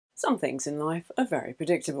Some things in life are very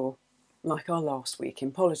predictable, like our last week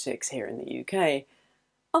in politics here in the UK.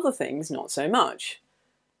 Other things not so much,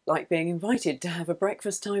 like being invited to have a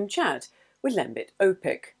breakfast time chat with Lembit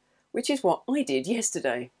Öpik, which is what I did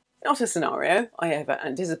yesterday. Not a scenario I ever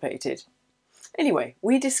anticipated. Anyway,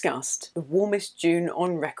 we discussed the warmest June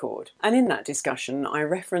on record, and in that discussion I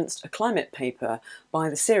referenced a climate paper by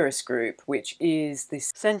the Cirrus Group, which is the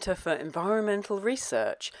Centre for Environmental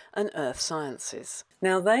Research and Earth Sciences.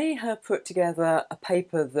 Now, they have put together a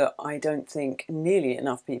paper that I don't think nearly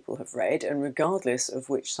enough people have read, and regardless of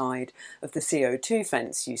which side of the CO2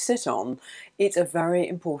 fence you sit on, it's a very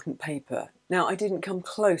important paper. Now, I didn't come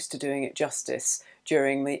close to doing it justice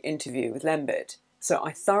during the interview with Lembit, so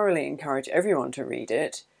I thoroughly encourage everyone to read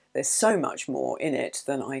it. There's so much more in it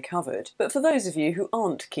than I covered. But for those of you who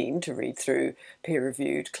aren't keen to read through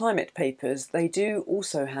peer-reviewed climate papers, they do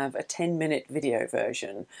also have a 10-minute video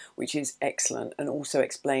version, which is excellent and also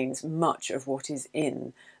explains much of what is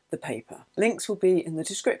in the paper. Links will be in the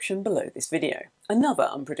description below this video. Another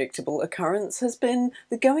unpredictable occurrence has been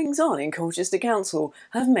the goings-on in Colchester Council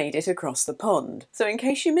have made it across the pond. So in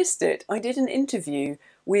case you missed it, I did an interview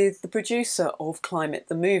with the producer of Climate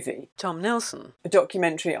the Movie, Tom Nelson, a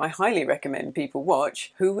documentary I highly recommend people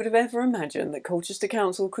watch. Who would have ever imagined that Colchester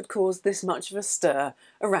Council could cause this much of a stir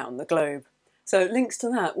around the globe? So links to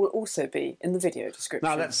that will also be in the video description.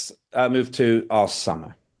 Now let's move to our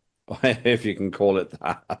summer, if you can call it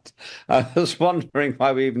that. I was wondering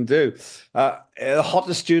why we even do. The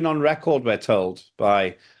hottest June on record, we're told,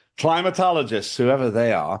 by climatologists, whoever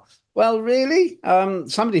they are. Well, really?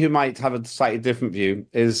 Somebody who might have a slightly different view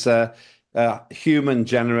is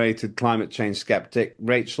human-generated climate change skeptic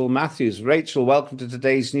Rachel Matthews. Rachel, welcome to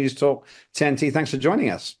today's News Talk 10T. Thanks for joining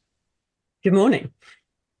us. Good morning.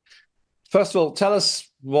 First of all, tell us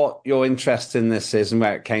what your interest in this is and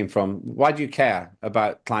where it came from. Why do you care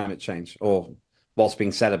about climate change, or what's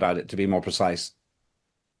being said about it, to be more precise?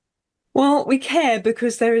 Well, we care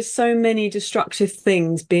because there is so many destructive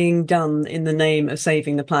things being done in the name of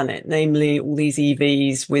saving the planet, namely all these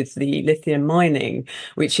EVs with the lithium mining,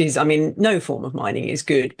 which is, I mean, no form of mining is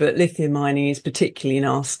good, but lithium mining is particularly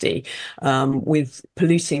nasty, with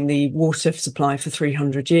polluting the water supply for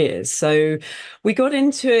 300 years. So we got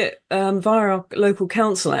into it via our local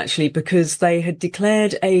council, actually, because they had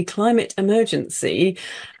declared a climate emergency,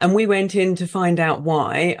 and we went in to find out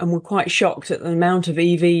why, and were quite shocked at the amount of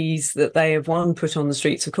EVs that they have, one, put on the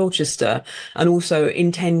streets of Colchester, and also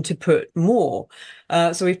intend to put more.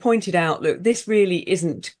 So we've pointed out, look, this really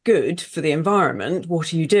isn't good for the environment.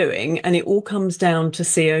 What are you doing? And it all comes down to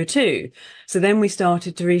CO2. So then we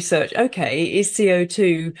started to research, okay, is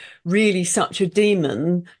CO2 really such a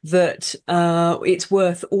demon that it's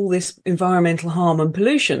worth all this environmental harm and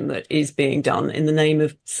pollution that is being done in the name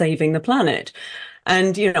of saving the planet?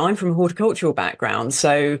 And, you know, I'm from a horticultural background,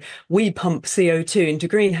 so we pump CO2 into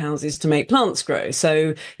greenhouses to make plants grow.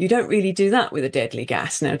 So you don't really do that with a deadly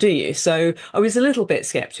gas now, do you? So I was a little bit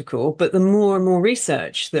skeptical, but the more and more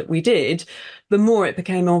research that we did, the more it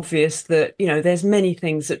became obvious that, you know, there's many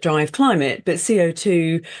things that drive climate, but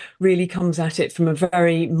CO2 really comes at it from a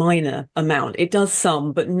very minor amount. It does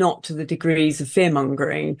some, but not to the degrees of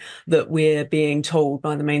fear-mongering that we're being told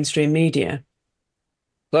by the mainstream media.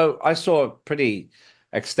 So I saw a pretty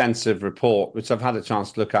extensive report, which I've had a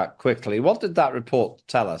chance to look at quickly. What did that report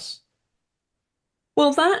tell us?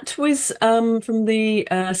 Well, that was from the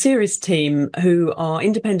Cirrus team, who are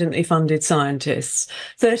independently funded scientists.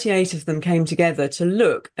 38 of them came together to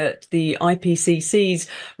look at the IPCC's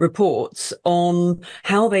reports on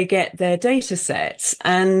how they get their data sets.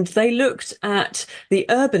 And they looked at the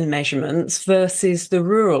urban measurements versus the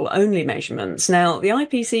rural-only measurements. Now, the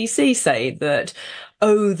IPCC say that,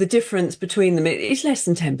 oh, the difference between them is less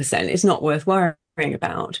than 10%. It's not worth worrying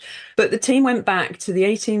about. But the team went back to the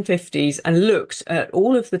 1850s and looked at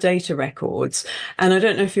all of the data records. And I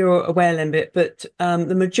don't know if you're aware, Lembit, but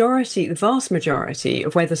the vast majority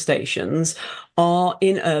of weather stations are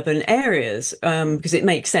in urban areas, because it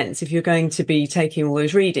makes sense. If you're going to be taking all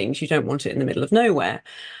those readings, you don't want it in the middle of nowhere.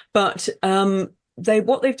 But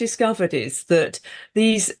what they've discovered is that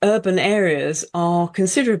these urban areas are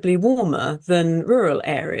considerably warmer than rural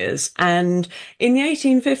areas. And in the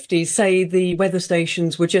 1850s, say the weather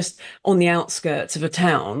stations were just on the outskirts of a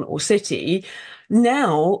town or city.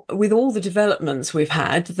 Now, with all the developments we've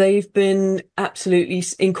had, they've been absolutely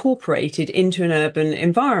incorporated into an urban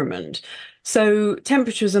environment. So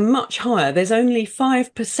temperatures are much higher. There's only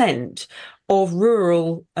 5% of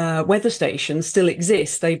rural weather stations still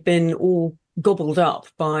exist. They've been all gobbled up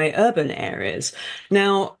by urban areas.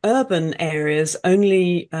 Now, urban areas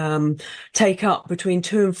only take up between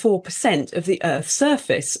 2 and 4% of the Earth's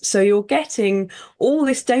surface. So you're getting all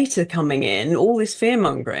this data coming in, all this fear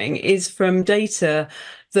mongering is from data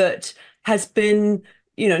that has been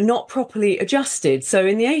not properly adjusted. So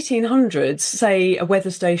in the 1800s, say a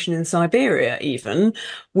weather station in Siberia even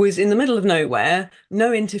was in the middle of nowhere,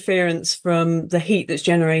 no interference from the heat that's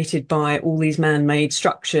generated by all these man-made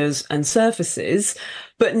structures and surfaces.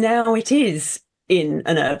 But now it is in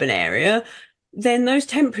an urban area. Then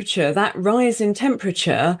that rise in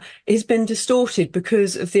temperature has been distorted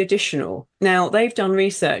because of the additional. Now, they've done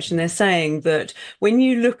research and they're saying that when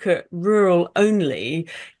you look at rural only,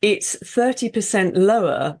 it's 30%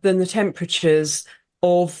 lower than the temperatures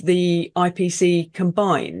of the IPC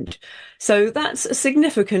combined. So that's a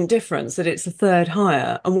significant difference, that it's a third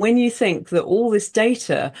higher. And when you think that all this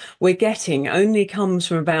data we're getting only comes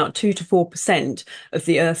from about 2 to 4% of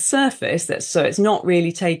the Earth's surface, so it's not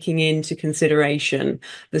really taking into consideration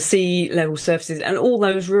the sea level surfaces and all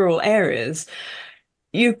those rural areas.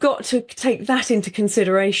 You've got to take that into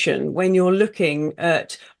consideration when you're looking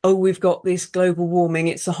at, oh, we've got this global warming,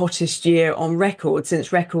 it's the hottest year on record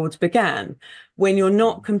since records began, when you're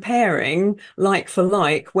not comparing like for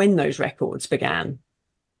like when those records began.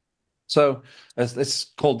 So it's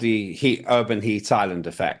called the urban heat island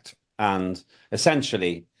effect. And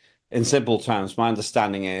essentially, in simple terms, my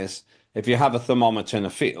understanding is if you have a thermometer in a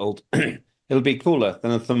field, it'll be cooler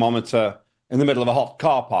than a thermometer in the middle of a hot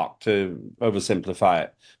car park, to oversimplify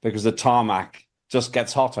it, because the tarmac just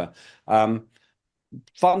gets hotter.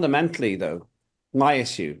 Fundamentally, though, my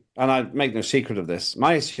issue, and I make no secret of this,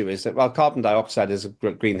 my issue is that while carbon dioxide is a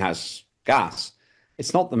greenhouse gas,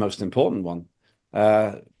 it's not the most important one.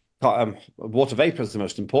 Water vapor is the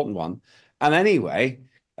most important one. And anyway,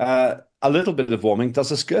 a little bit of warming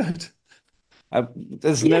does us good.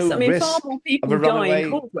 There's no risk far more people of a die runaway.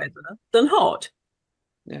 in cold weather than hot.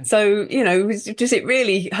 Yeah. So, does it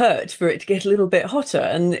really hurt for it to get a little bit hotter?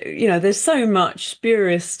 And, there's so much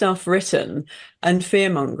spurious stuff written and fear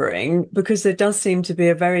mongering because there does seem to be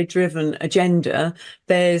a very driven agenda.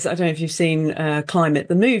 I don't know if you've seen Climate,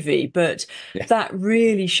 the movie, but Yeah. that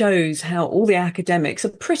really shows how all the academics are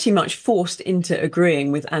pretty much forced into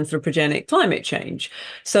agreeing with anthropogenic climate change.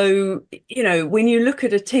 So, when you look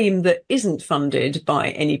at a team that isn't funded by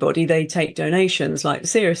anybody, they take donations like the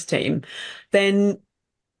Cirrus team, then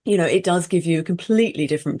it does give you a completely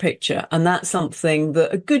different picture. And that's something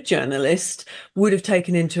that a good journalist would have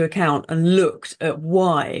taken into account and looked at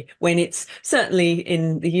why, when it's certainly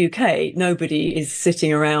in the UK, nobody is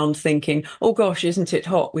sitting around thinking, oh gosh, isn't it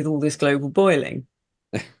hot with all this global boiling?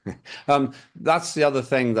 That's the other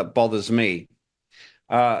thing that bothers me.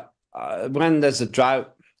 When there's a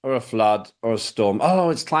drought or a flood or a storm, oh,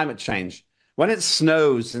 it's climate change. When it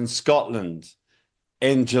snows in Scotland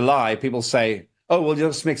in July, people say, oh, well, you're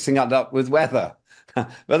just mixing it up with weather. But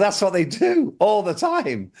that's what they do all the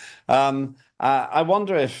time. I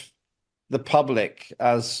wonder if the public,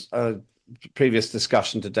 as a previous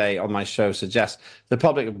discussion today on my show suggests, the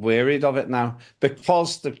public are wearied of it now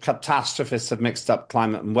because the catastrophists have mixed up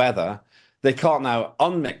climate and weather. They can't now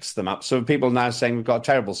unmix them up. So people are now saying we've got a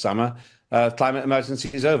terrible summer, climate emergency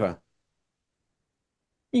is over.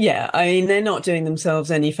 Yeah, I mean, they're not doing themselves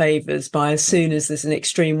any favors by, as soon as there's an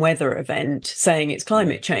extreme weather event, saying it's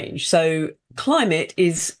climate change. So climate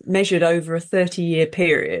is measured over a 30-year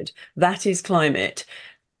period. That is climate.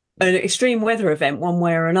 An extreme weather event, one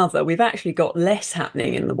way or another, we've actually got less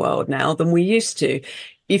happening in the world now than we used to.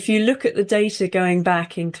 If you look at the data going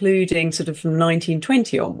back, including sort of from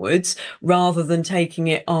 1920 onwards, rather than taking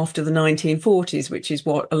it after the 1940s, which is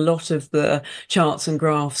what a lot of the charts and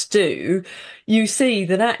graphs do, you see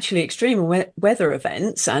that actually extreme weather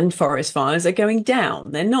events and forest fires are going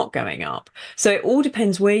down. They're not going up. So it all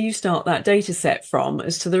depends where you start that data set from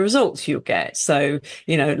as to the results you'll get. So,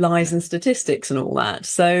 lies and statistics and all that.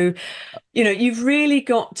 So, you've really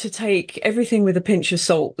got to take everything with a pinch of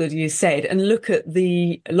salt that you said and look at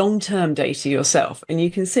the long-term data yourself. And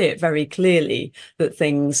you can see it very clearly that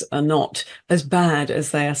things are not as bad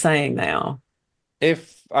as they are saying they are.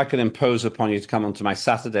 If I could impose upon you to come onto my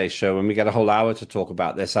Saturday show and we get a whole hour to talk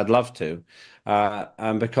about this, I'd love to,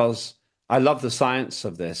 because I love the science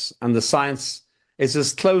of this. And the science is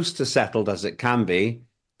as close to settled as it can be.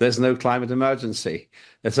 There's no climate emergency.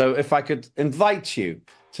 And so if I could invite you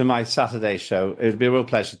to my Saturday show, it would be a real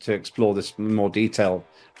pleasure to explore this in more detail,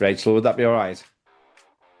 Rachel. Would that be all right?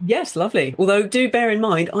 Yes, lovely. Although, do bear in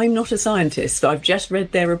mind, I'm not a scientist. I've just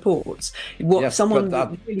read their reports. What Yes, but someone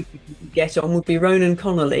that really could get on would be Ronan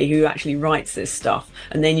Connolly, who actually writes this stuff,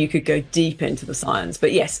 and then you could go deep into the science.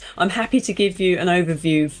 But yes, I'm happy to give you an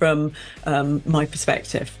overview from my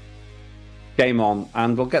perspective. game on,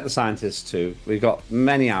 and we'll get the scientists too. We've got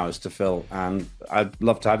many hours to fill, and I'd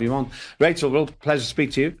love to have you on. Rachel, real pleasure to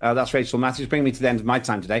speak to you. That's Rachel Matthews, bringing me to the end of my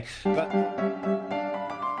time today. But